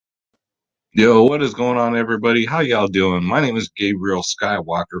Yo, what is going on, everybody? How y'all doing? My name is Gabriel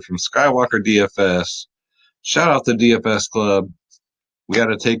Skywalker from Skywalker DFS. Shout out to DFS Club. We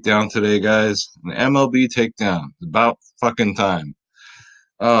got a takedown today, guys. An MLB takedown. It's about fucking time.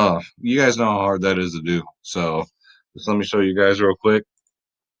 You guys know how hard that is to do. So, just let me show you guys real quick.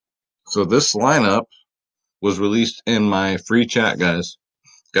 So, this lineup was released in my free chat, guys.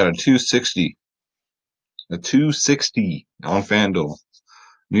 Got a 260 on FanDuel.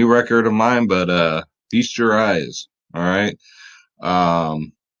 New record of mine, but feast your eyes. All right.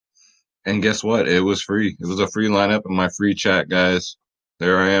 Um, And guess what? It was free. It was a free lineup in my free chat, guys.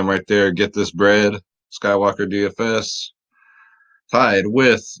 There I am right there. Get this bread. Skywalker DFS. Tied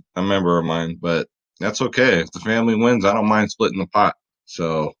with a member of mine, but that's okay. If the family wins, I don't mind splitting the pot.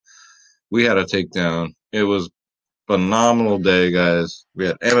 So we had a takedown. It was phenomenal day, guys. We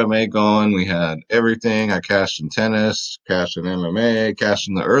had MMA going. We had everything. I cashed in tennis, cashed in MMA, cashed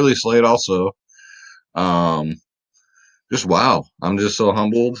in the early slate also. Um, just wow. I'm just so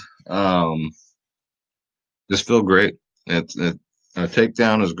humbled. Um, just feel great. A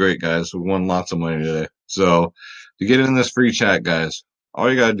takedown is great, guys. We won lots of money today. So to get in this free chat, guys, all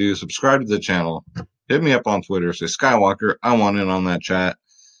you gotta do is subscribe to the channel. Hit me up on Twitter. Say Skywalker, I want in on that chat.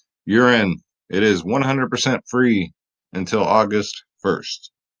 You're in. It is 100% free until August 1st.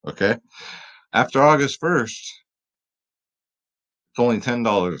 Okay. After August 1st, it's only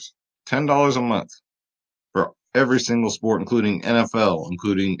 $10. $10 a month for every single sport, including NFL,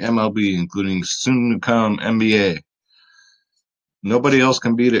 including MLB, including soon to come NBA. Nobody else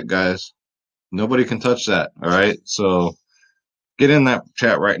can beat it, guys. Nobody can touch that. All right. So get in that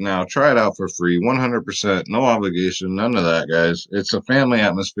chat right now. Try it out for free. 100%. No obligation. None of that, guys. It's a family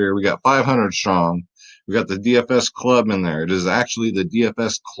atmosphere. We got 500 strong. We got the DFS club in there. It is actually the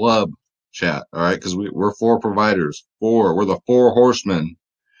DFS club chat. All right. Because we're four providers. Four. We're the four horsemen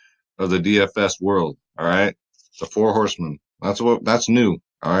of the DFS world. All right. The four horsemen. That's new.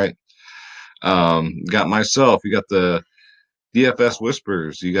 All right. You got myself. You got the DFS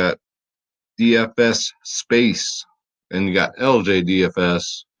whispers. You got DFS Space, and you got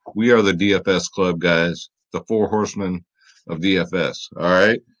LJDFS. We are the DFS Club, guys, the four horsemen of DFS. All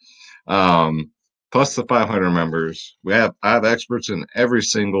right. Plus the 500 members. I have experts in every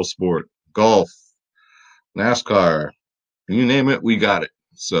single sport: golf, NASCAR, you name it, we got it.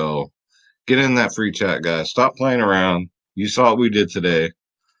 So get in that free chat, guys. Stop playing around. You saw what we did today.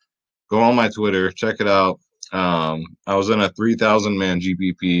 Go on my Twitter, check it out. I was in a 3,000 man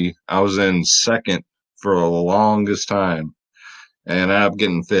GPP. I was in second for the longest time, and I'm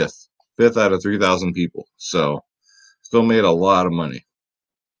getting fifth out of 3,000 people. So still made a lot of money.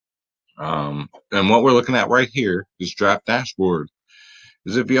 And what we're looking at right here is Draft Dashboard.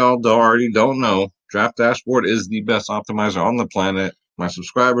 As if y'all already don't know, Draft Dashboard is the best optimizer on the planet. My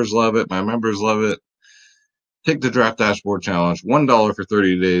subscribers love it. My members love it. Take the Draft Dashboard Challenge. $1 for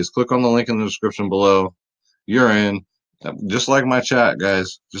 30 days. Click on the link in the description below. You're in. Just like my chat,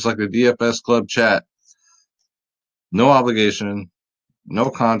 guys. Just like the DFS Club chat. No obligation. No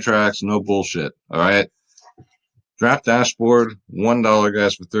contracts. No bullshit. All right. Draft dashboard, $1,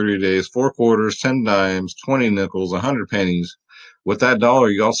 guys, for 30 days, 4 quarters, 10 dimes, 20 nickels, 100 pennies. With that dollar,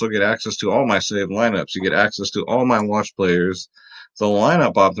 you also get access to all my saved lineups. You get access to all my watch players, the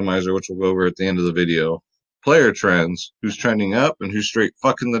lineup optimizer, which we'll go over at the end of the video, player trends, who's trending up and who's straight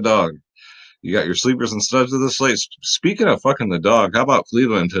fucking the dog. You got your sleepers and studs of the slate. Speaking of fucking the dog, how about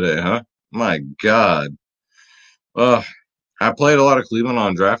Cleveland today, huh? My God. Uh, I played a lot of Cleveland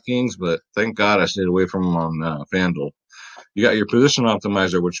on DraftKings, but thank God I stayed away from them on FanDuel. You got your position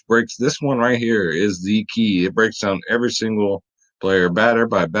optimizer, which breaks this one right here is the key. It breaks down every single player, batter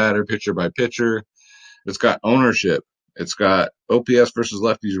by batter, pitcher by pitcher. It's got ownership. It's got OPS versus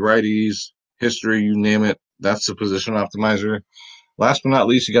lefties, righties, history, you name it. That's the position optimizer. Last but not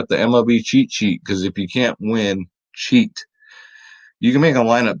least, you got the MLB cheat sheet, because if you can't win, cheat. You can make a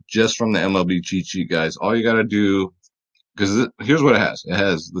lineup just from the MLB cheat sheet, guys. All you got to do, because here's what it has. It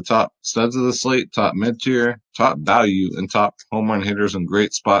has the top studs of the slate, top mid tier, top value, and top home run hitters in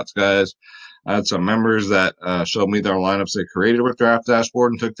great spots, guys. I had some members that showed me their lineups they created with Draft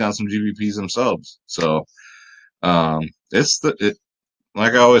Dashboard and took down some GPPs themselves. So it's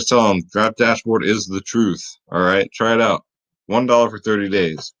like I always tell them, Draft Dashboard is the truth. All right, try it out. $1 for 30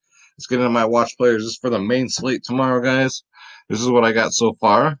 days. Let's get into my watch players. This is for the main slate tomorrow, guys. This is what I got so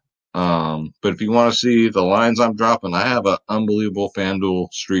far. But if you want to see the lines I'm dropping, I have an unbelievable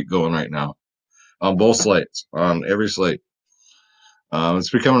FanDuel streak going right now on both slates, on every slate. It's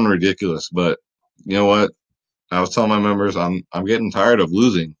becoming ridiculous, but you know what? I was telling my members I'm getting tired of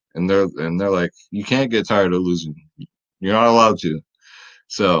losing, and they're like, you can't get tired of losing. You're not allowed to.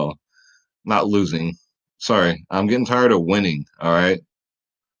 So not losing. Sorry, I'm getting tired of winning. All right,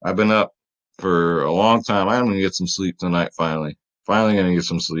 I've been up for a long time. I'm gonna get some sleep tonight. Finally gonna get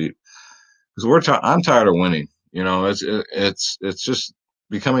some sleep because I'm tired of winning. You know, it's just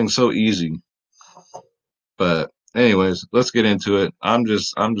becoming so easy. But anyways, let's get into it. I'm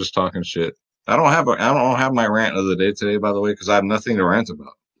just talking shit. I don't have my rant of the day today, by the way, because I have nothing to rant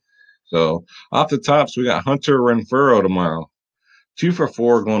about. So off the tops, we got Hunter Renfroe tomorrow. 2 for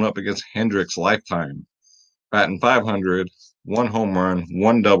 4 going up against Hendricks Lifetime. Batting 500, 1 home run,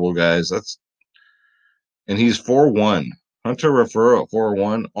 1 double, guys. And he's 4-1. Hunter Renfroe at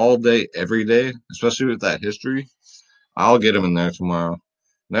 4-1 all day, every day, especially with that history. I'll get him in there tomorrow.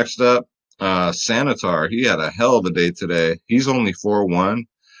 Next up, Sanitar. He had a hell of a day today. He's only 4-1.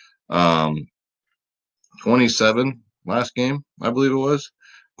 27 last game, I believe it was.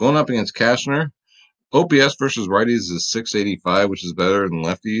 Going up against Kashner. OPS versus righties is 685, which is better than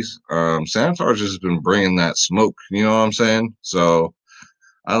lefties. Sanitar's just been bringing that smoke. You know what I'm saying? So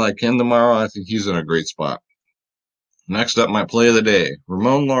I like him tomorrow. I think he's in a great spot. Next up, my play of the day,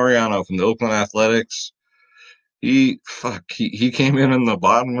 Ramon Laureano from the Oakland Athletics. He came in the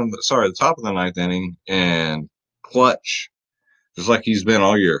the top of the ninth inning and clutch, just like he's been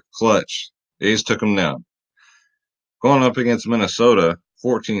all year. Clutch. A's took him down. Going up against Minnesota,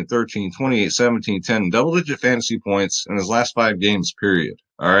 14, 13, 28, 17, 10, double-digit fantasy points in his last 5 games, period.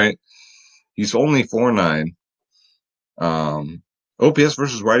 All right? He's only 4-9. OPS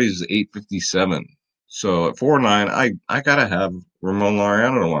versus righties is 857. So at 4-9, I got to have Ramon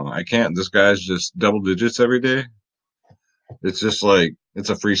Laureano tomorrow. I can't. This guy's just double digits every day. It's just like, it's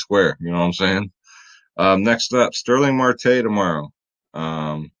a free square. You know what I'm saying? Next up, Sterling Marte tomorrow.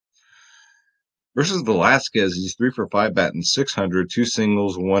 Versus Velasquez, he's 3 for 5 batting 600, 2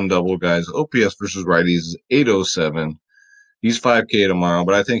 singles, 1 double, guys. OPS versus righties is 807. He's 5K tomorrow,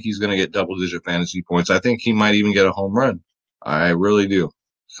 but I think he's going to get double-digit fantasy points. I think he might even get a home run. I really do.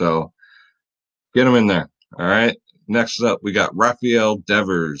 So get him in there. All right. Next up, we got Rafael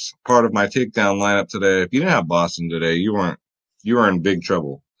Devers, part of my takedown lineup today. If you didn't have Boston today, you were in big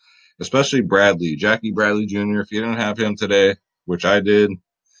trouble. Especially Jackie Bradley Jr. If you didn't have him today, which I did,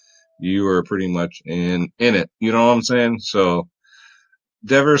 you were pretty much in it. You know what I'm saying? So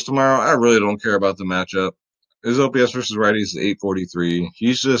Devers tomorrow, I really don't care about the matchup. His OPS versus righties is 843.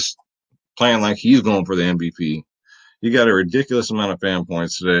 He's just playing like he's going for the MVP. He got a ridiculous amount of fan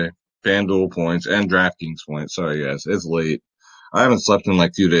points today, FanDuel points and DraftKings points. Sorry guys, it's late. I haven't slept in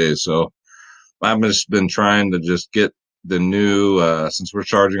like 2 days, so I've just been trying to just get the new since we're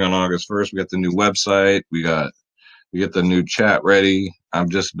charging on August 1st, we got the new website, we get the new chat ready. I've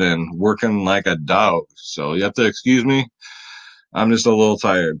just been working like a dog, so you have to excuse me. I'm just a little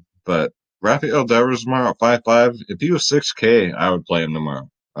tired. But Rafael Devers tomorrow at 5-5. If he was 6K, I would play him tomorrow.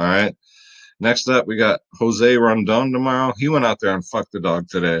 All right. Next up, we got Jose Rondon tomorrow. He went out there and fucked the dog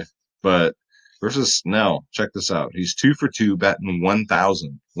today. But versus Snell, check this out. He's 2 for 2, batting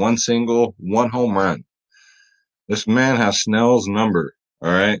 1,000. 1 single, 1 home run. This man has Snell's number.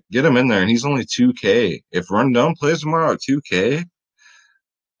 All right. Get him in there. And he's only 2K. If Rondon plays tomorrow at 2K,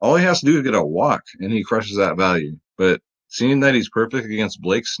 all he has to do is get a walk, and he crushes that value. But seeing that he's perfect against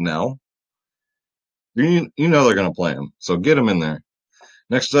Blake Snell, you know they're going to play him. So get him in there.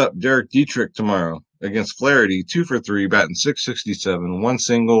 Next up, Derek Dietrich tomorrow against Flaherty, 2 for 3, batting 667, 1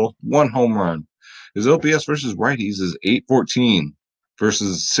 single, 1 home run. His OPS versus righties is 814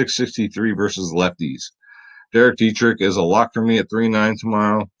 versus 663 versus lefties. Derek Dietrich is a lock for me at 3-9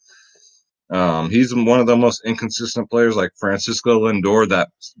 tomorrow. He's one of the most inconsistent players, like Francisco Lindor, that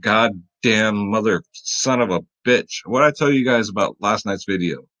goddamn mother son of a bitch. What I tell you guys about last night's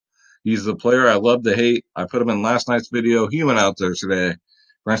video? He's the player I love to hate. I put him in last night's video. He went out there today,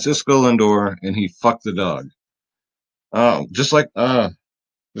 Francisco Lindor, and he fucked the dog. Just like that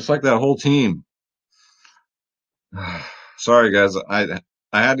whole team. Sorry guys, I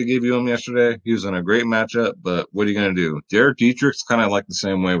had to give you him yesterday. He was in a great matchup, but what are you gonna do? Derek Dietrich's kind of like the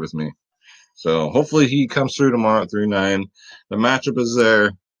same way with me. So hopefully he comes through tomorrow at 3-9. The matchup is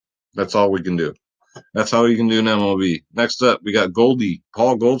there. That's all we can do. That's how you can do in MLB. Next up, we got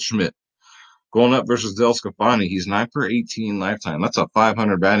Paul Goldschmidt, going up versus Del Scafani. He's 9 for 18 lifetime. That's a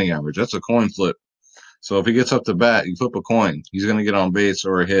 500 batting average. That's a coin flip. So if he gets up to bat, you flip a coin. He's going to get on base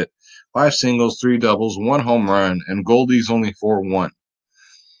or a hit. 5 singles, 3 doubles, 1 home run, and Goldie's only 4-1.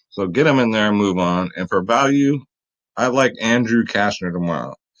 So get him in there and move on. And for value, I like Andrew Kashner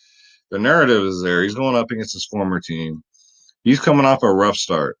tomorrow. The narrative is there. He's going up against his former team. He's coming off a rough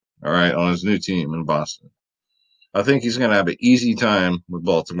start, all right, on his new team in Boston. I think he's going to have an easy time with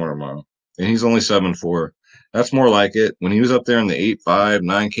Baltimore tomorrow. And he's only 7-4. That's more like it. When he was up there in the 8.5,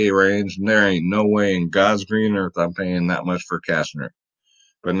 9K range, there ain't no way in God's green earth I'm paying that much for Cashner.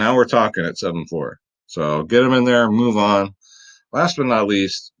 But now we're talking at 7.4. So get him in there, move on. Last but not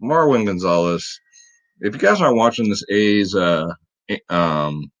least, Marwin Gonzalez. If you guys aren't watching this A's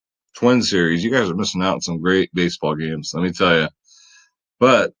Twin series, you guys are missing out on some great baseball games. Let me tell you.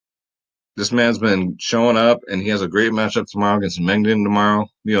 But this man's been showing up, and he has a great matchup tomorrow against Mengden tomorrow.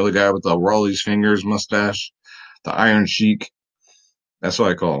 You know, the guy with the Raleigh's fingers mustache, the Iron Sheik. That's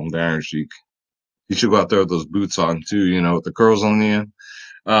what I call him, the Iron Sheik. He should go out there with those boots on too, you know, with the curls on the end.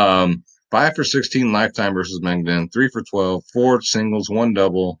 5 for 16 lifetime versus Mengden, 3 for 12, 4 singles, 1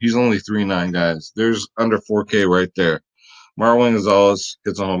 double. He's only 3.9, guys. There's under 4K right there. Marwin Gonzalez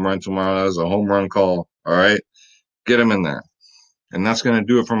hits a home run tomorrow. That is a home run call. All right. Get him in there. And that's going to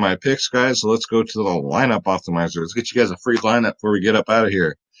do it for my picks, guys. So let's go to the lineup optimizer. Let's get you guys a free lineup before we get up out of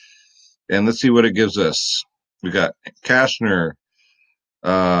here. And let's see what it gives us. We got Cashner,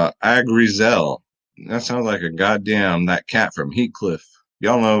 Agrizel. That sounds like a goddamn that cat from Heathcliff.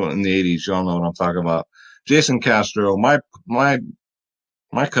 Y'all know in the 80s, y'all know what I'm talking about. Jason Castro, my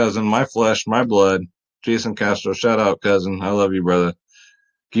cousin, my flesh, my blood. Jason Castro, shout out, cousin. I love you, brother.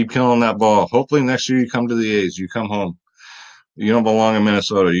 Keep killing that ball. Hopefully next year you come to the A's. You come home. You don't belong in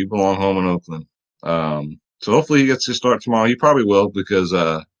Minnesota. You belong home in Oakland. So hopefully he gets to start tomorrow. He probably will because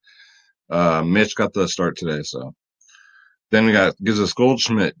Mitch got the start today. So then we got gives us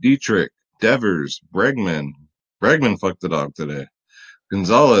Goldschmidt, Dietrich, Devers, Bregman. Bregman fucked the dog today.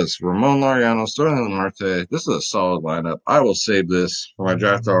 Gonzalez, Ramon Laureano, Sterling Marte. This is a solid lineup. I will save this for my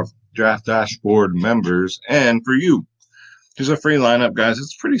draft dashboard members and for you. Here's a free lineup, guys.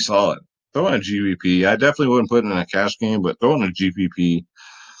 It's pretty solid. Throw in a GPP. I definitely wouldn't put it in a cash game, but throw in a GPP.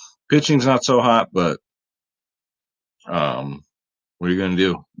 Pitching's not so hot, but what are you gonna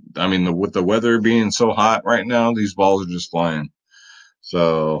do? I mean, with the weather being so hot right now, these balls are just flying.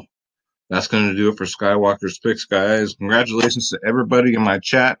 So that's going to do it for Skywalker's picks, guys. Congratulations to everybody in my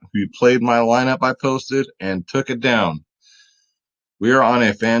chat who played my lineup I posted and took it down. We are on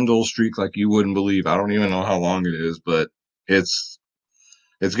a FanDuel streak like you wouldn't believe. I don't even know how long it is, but it's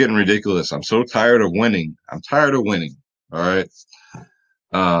getting ridiculous. I'm so tired of winning. I'm tired of winning. All right.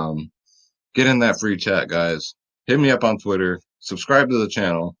 Get in that free chat, guys. Hit me up on Twitter. Subscribe to the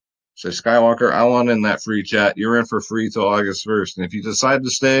channel. Say, Skywalker, I want in that free chat. You're in for free till August 1st. And if you decide to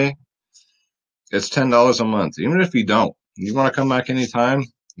stay, it's $10 a month. Even if you don't, you want to come back anytime,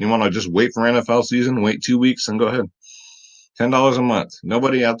 you want to just wait for NFL season, wait 2 weeks and go ahead. $10 a month.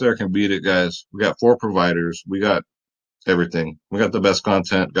 Nobody out there can beat it, guys. We got 4 providers. We got everything. We got the best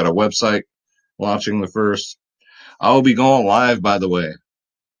content. Got a website launching the first. I will be going live, by the way,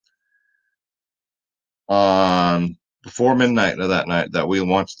 on before midnight of that night that we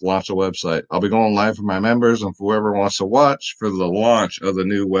launch a website. I'll be going live for my members and for whoever wants to watch for the launch of the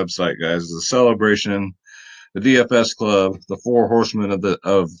new website, guys. It's a celebration. The DFS club, the 4 horsemen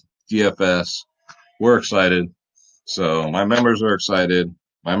of DFS. We're excited. So my members are excited.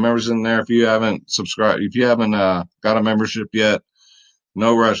 My members in there, if you haven't subscribed, if you haven't got a membership yet,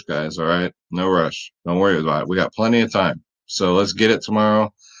 no rush, guys. All right, no rush. Don't worry about it. We got plenty of time. So let's get it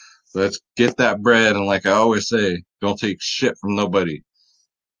tomorrow. Let's get that bread. And like I always say, don't take shit from nobody.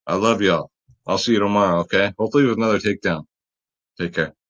 I love y'all. I'll see you tomorrow. Okay. Hopefully with another takedown. Take care.